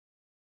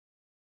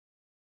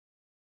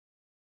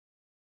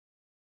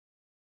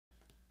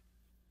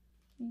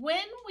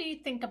When we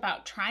think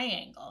about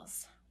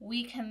triangles,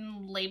 we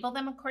can label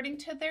them according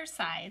to their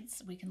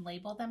sides, we can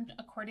label them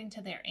according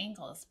to their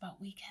angles, but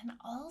we can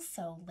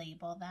also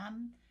label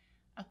them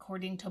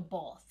according to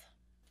both.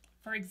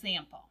 For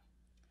example,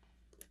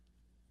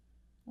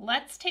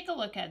 let's take a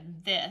look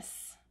at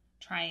this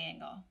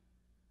triangle.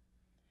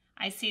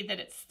 I see that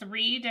it's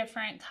 3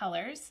 different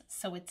colors,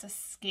 so it's a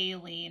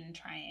scalene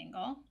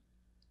triangle.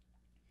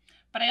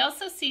 But I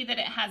also see that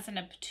it has an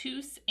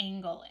obtuse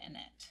angle in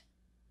it.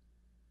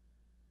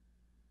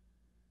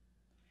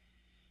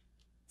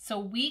 So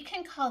we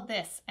can call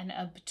this an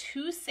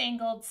obtuse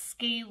angled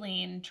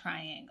scalene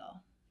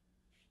triangle.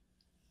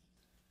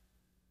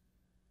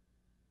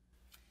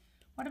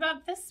 What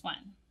about this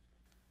one?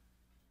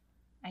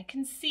 I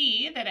can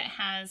see that it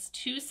has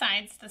 2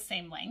 sides the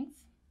same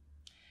length,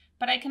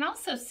 but I can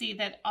also see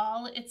that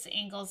all its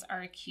angles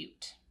are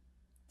acute.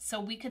 So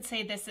we could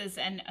say this is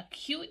an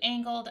acute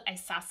angled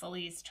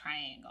isosceles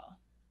triangle.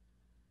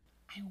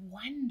 I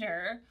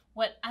wonder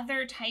what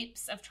other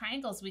types of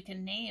triangles we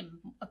can name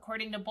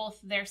according to both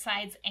their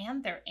sides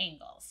and their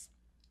angles.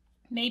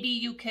 Maybe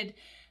you could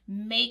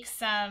make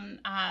some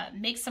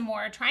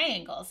more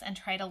triangles and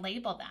try to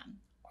label them.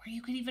 Or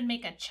you could even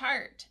make a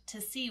chart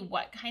to see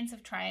what kinds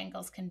of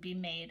triangles can be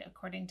made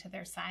according to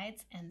their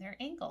sides and their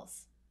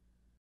angles.